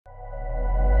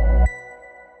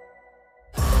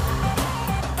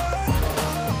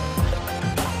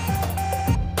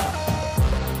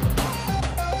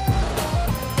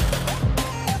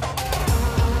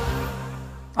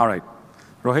All right.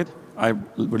 Rohit, I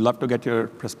would love to get your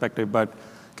perspective, but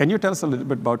can you tell us a little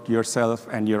bit about yourself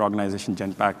and your organization,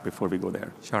 Genpact, before we go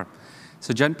there? Sure.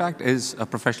 So Genpact is a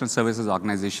professional services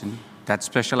organization that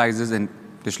specializes in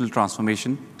digital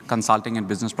transformation, consulting, and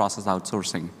business process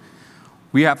outsourcing.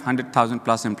 We have 100,000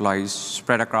 plus employees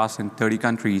spread across in 30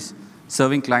 countries,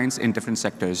 serving clients in different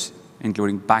sectors,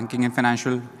 including banking and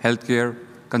financial, healthcare,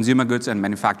 consumer goods, and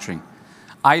manufacturing.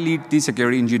 I lead the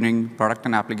security engineering, product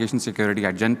and application security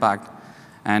at Genpact,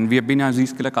 and we have been a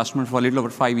Zscaler customer for a little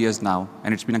over 5 years now,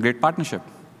 and it's been a great partnership.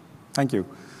 Thank you.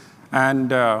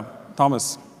 And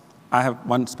Thomas, I have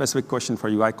one specific question for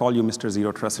you. I call you Mr.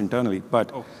 Zero Trust internally,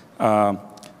 but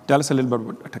tell us a little bit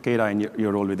about Takeda and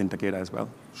your role within Takeda as well.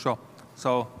 Sure.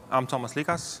 So I'm Thomas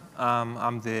Likas.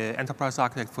 I'm the enterprise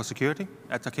architect for security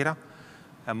at Takeda.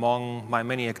 Among my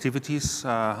many activities,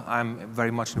 I'm very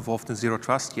much involved in Zero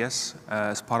Trust, yes,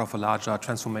 as part of a larger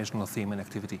transformational theme and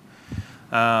activity.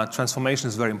 Transformation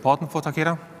is very important for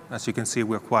Takeda. As you can see,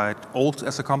 we're quite old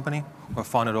as a company. We're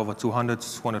founded over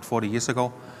 240 years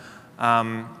ago.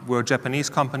 We're a Japanese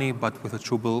company, but with a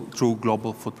true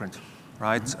global footprint,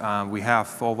 right? We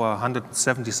have over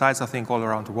 170 sites, I think, all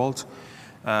around the world.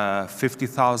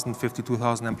 50,000,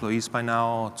 52,000 employees by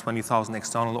now, 20,000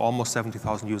 external, almost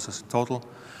 70,000 users in total.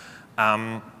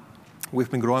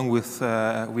 We've been growing with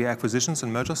via acquisitions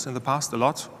and mergers in the past a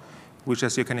lot, which,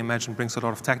 as you can imagine, brings a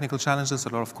lot of technical challenges, a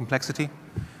lot of complexity.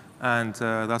 And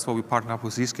that's why we partnered up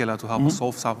with Zscaler to help us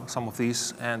solve some of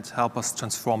these and help us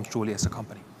transform truly as a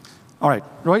company. All right,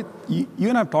 Rohit, you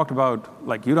and I have talked about,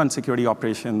 like, you run security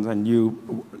operations and you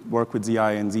work with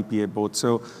ZI and ZPA both.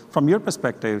 So from your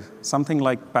perspective, something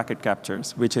like packet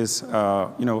captures, which is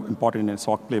important in a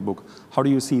SOC playbook, how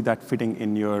do you see that fitting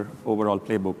in your overall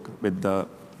playbook with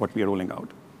what we are rolling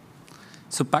out?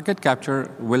 So packet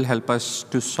capture will help us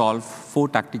to solve 4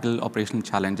 tactical operational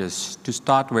challenges. To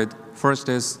start with, first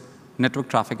is network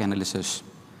traffic analysis.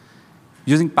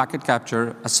 Using packet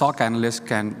capture, a SOC analyst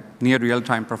can near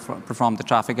real-time perform the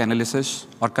traffic analysis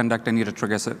or conduct any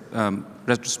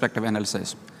retrospective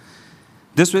analysis.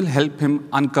 This will help him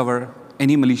uncover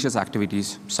any malicious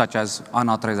activities, such as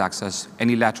unauthorized access,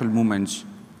 any lateral movements,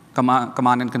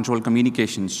 command and control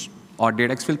communications, or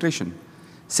data exfiltration.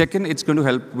 Second, it's going to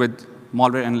help with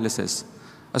malware analysis.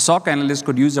 A SOC analyst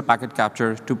could use a packet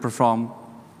capture to perform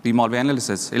the malware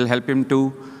analysis. It'll help him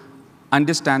to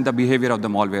understand the behavior of the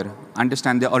malware,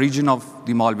 understand the origin of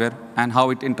the malware, and how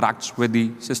it interacts with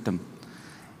the system.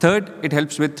 Third, it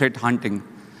helps with threat hunting.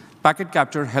 Packet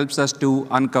capture helps us to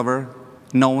uncover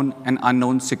known and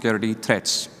unknown security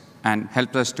threats and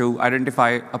helps us to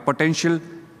identify a potential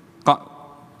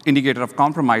indicator of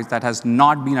compromise that has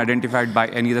not been identified by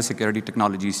any other security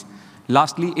technologies.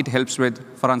 Lastly, it helps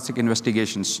with forensic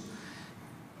investigations.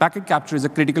 Packet capture is a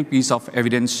critical piece of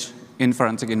evidence in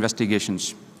forensic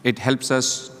investigations. It helps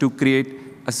us to create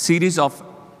a series of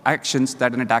actions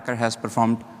that an attacker has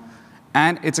performed,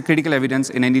 and it's a critical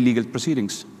evidence in any legal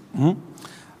proceedings.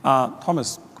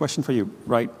 Thomas, question for you,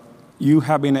 right? You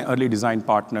have been an early design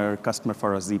partner, customer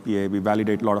for us, ZPA. We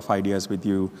validate a lot of ideas with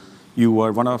you. You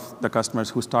were one of the customers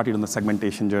who started on the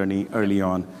segmentation journey early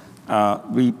on.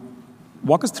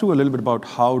 Walk us through a little bit about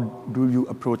how do you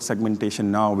approach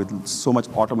segmentation now with so much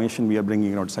automation we are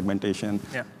bringing out segmentation.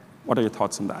 Yeah. What are your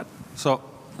thoughts on that? So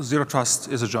Zero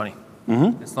Trust is a journey.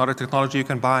 It's not a technology you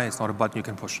can buy. It's not a button you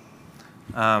can push.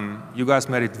 You guys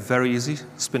made it very easy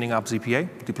spinning up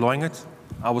ZPA, deploying it.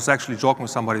 I was actually joking with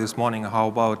somebody this morning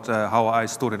how I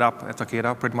stood it up at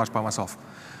Takeda pretty much by myself.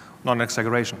 Not an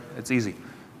exaggeration. It's easy.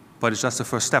 But it's just the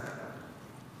first step.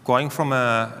 Going from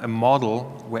a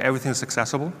model where everything is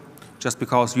accessible, just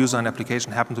because user and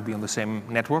application happen to be on the same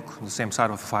network, on the same side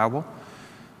of the firewall,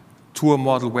 to a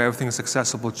model where everything is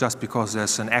accessible just because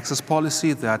there's an access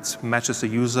policy that matches the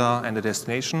user and the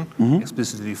destination,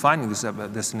 explicitly defining this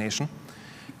destination.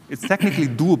 It's technically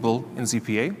doable in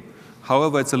ZPA.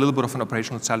 However, it's a little bit of an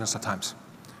operational challenge at times.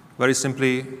 Very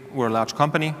simply, we're a large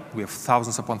company. We have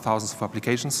thousands upon thousands of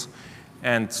applications,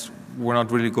 and we're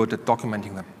not really good at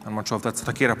documenting them. I'm not sure if that's a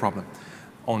Takeda problem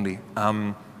only.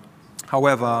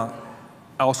 However,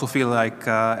 I also feel like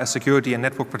as security and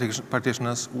network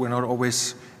practitioners, we're not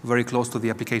always very close to the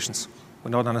applications.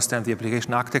 We don't understand the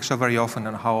application architecture very often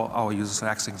and how our users are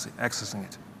accessing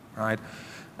it, right?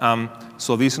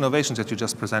 So these innovations that you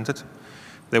just presented,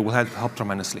 they will help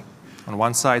tremendously. On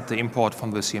one side, the import from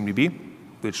the CMDB,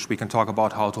 which we can talk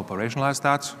about how to operationalize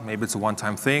that. Maybe it's a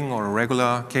one-time thing or a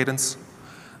regular cadence.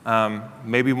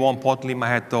 Maybe more importantly in my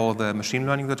head, though, the machine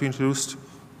learning that we introduced,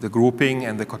 the grouping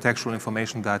and the contextual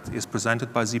information that is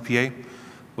presented by ZPA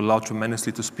will allow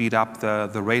tremendously to speed up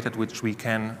the rate at which we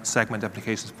can segment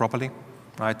applications properly.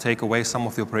 right? Take away some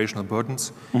of the operational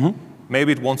burdens.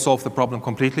 Maybe it won't solve the problem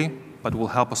completely, but will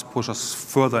help us push us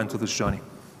further into this journey.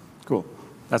 Cool.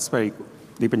 That's very cool.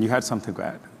 Deepan, you had something to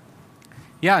add.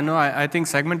 Yeah, no, I think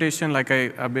segmentation, like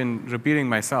I've been repeating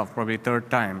myself probably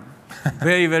third time,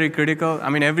 very, very critical.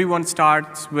 I mean, everyone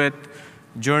starts with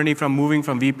journey from moving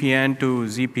from VPN to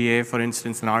ZPA, for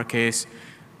instance, in our case.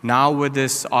 Now with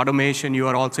this automation, you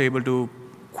are also able to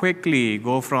quickly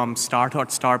go from star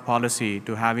policy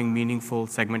to having meaningful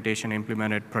segmentation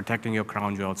implemented, protecting your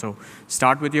crown jewel. So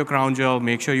start with your crown jewel,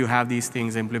 make sure you have these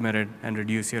things implemented, and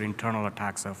reduce your internal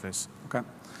attack surface. Okay.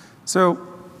 So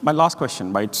my last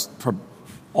question, right, for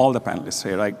all the panelists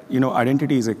here, right?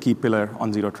 Identity is a key pillar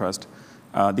on Zero Trust.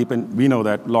 Deepan, we know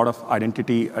that a lot of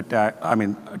identity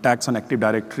attacks on Active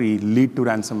Directory lead to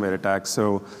ransomware attacks.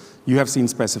 So you have seen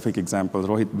specific examples.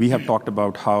 Rohit, we have talked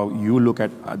about how you look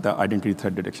at the identity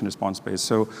threat detection response space.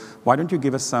 So why don't you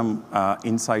give us some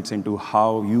insights into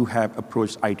how you have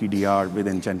approached ITDR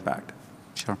within Genpact?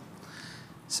 Sure.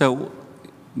 So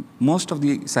most of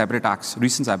the cyber attacks,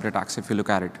 recent cyber attacks, if you look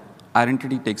at it,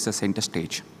 identity takes the center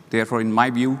stage. Therefore, in my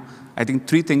view, I think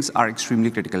three things are extremely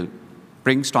critical.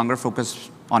 Bring stronger focus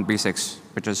on basics,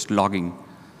 which is logging.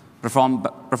 Perform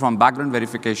background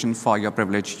verification for your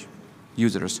privileged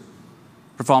users.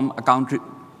 Perform account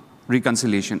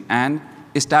reconciliation. And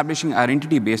establishing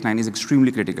identity baseline is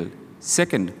extremely critical.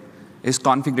 Second is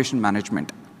configuration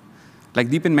management. Like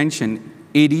Deepan mentioned,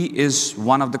 AD is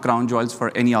one of the crown jewels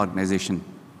for any organization.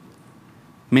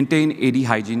 Maintain AD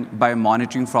hygiene by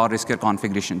monitoring for riskier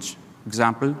configurations.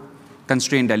 Example,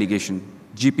 constrained delegation,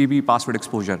 GPP password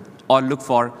exposure, or look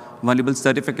for vulnerable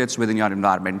certificates within your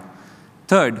environment.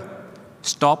 Third,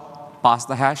 stop pass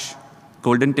the hash,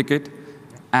 golden ticket,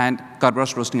 and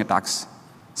Kerberos roasting attacks.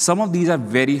 Some of these are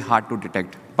very hard to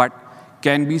detect, but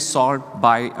can be solved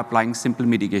by applying simple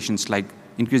mitigations like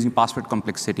increasing password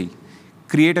complexity.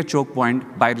 Create a choke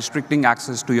point by restricting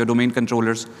access to your domain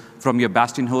controllers from your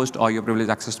Bastion host or your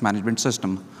privileged access management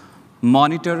system.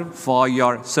 Monitor for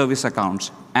your service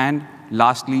accounts. And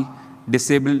lastly,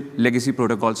 disable legacy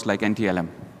protocols like NTLM.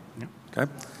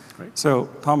 Okay. Great. So,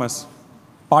 Thomas,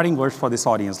 parting words for this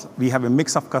audience. We have a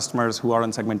mix of customers who are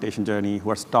on segmentation journey, who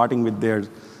are starting with their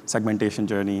segmentation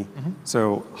journey.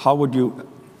 So how would you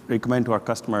recommend to our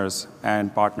customers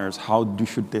and partners, how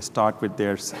should they start with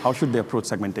how should they approach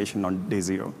segmentation on day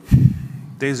zero?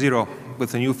 Day zero,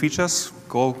 with the new features,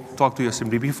 go talk to your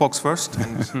SIMDB folks first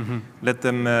and let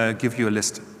them give you a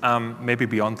list. Maybe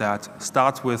beyond that,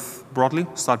 start broadly.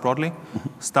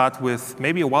 Start with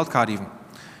maybe a wildcard even.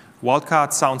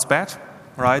 Wildcard sounds bad,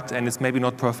 right? And it's maybe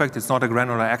not perfect. It's not a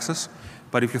granular access.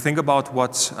 But if you think about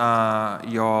what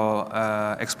your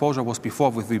exposure was before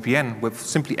with VPN, with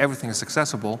simply everything is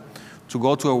accessible, to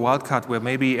go to a wildcard where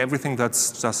maybe everything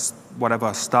that's just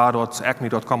whatever,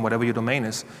 star.acme.com, whatever your domain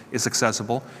is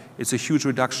accessible, it's a huge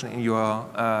reduction in your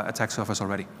attack surface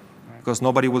already. Right. Because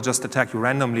nobody will just attack you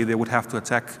randomly. They would have to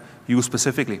attack you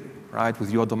specifically, right, with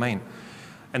your domain.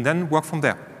 And then work from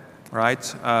there. Right?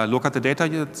 Look at the data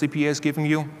that ZPA is giving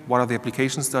you. What are the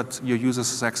applications that your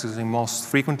users are accessing most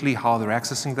frequently? How they're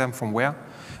accessing them, from where?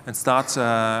 And start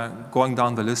going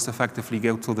down the list effectively.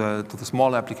 Go to the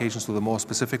smaller applications, to the more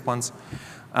specific ones,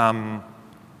 and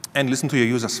listen to your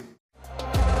users.